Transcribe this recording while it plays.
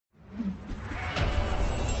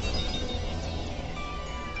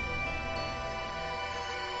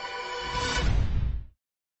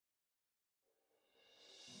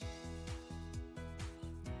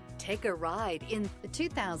Take a ride in the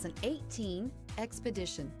 2018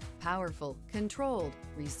 Expedition. Powerful, controlled,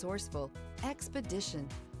 resourceful Expedition,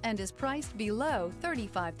 and is priced below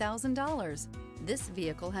 $35,000. This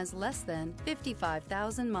vehicle has less than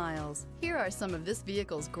 55,000 miles. Here are some of this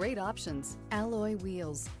vehicle's great options: alloy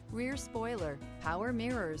wheels, rear spoiler, power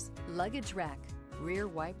mirrors, luggage rack, rear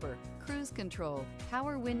wiper, cruise control,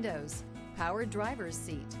 power windows, power driver's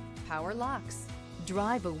seat, power locks.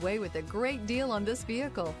 Drive away with a great deal on this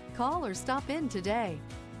vehicle. Call or stop in today.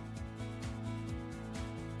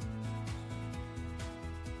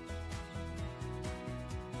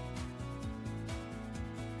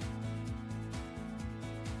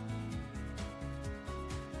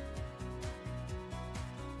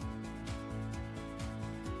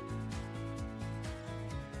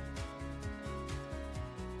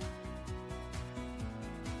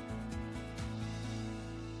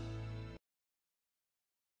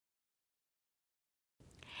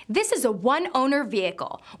 This is a one-owner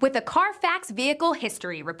vehicle with a Carfax Vehicle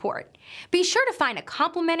History Report. Be sure to find a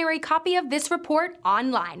complimentary copy of this report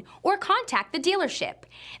online or contact the dealership.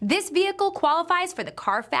 This vehicle qualifies for the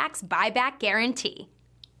Carfax Buyback Guarantee.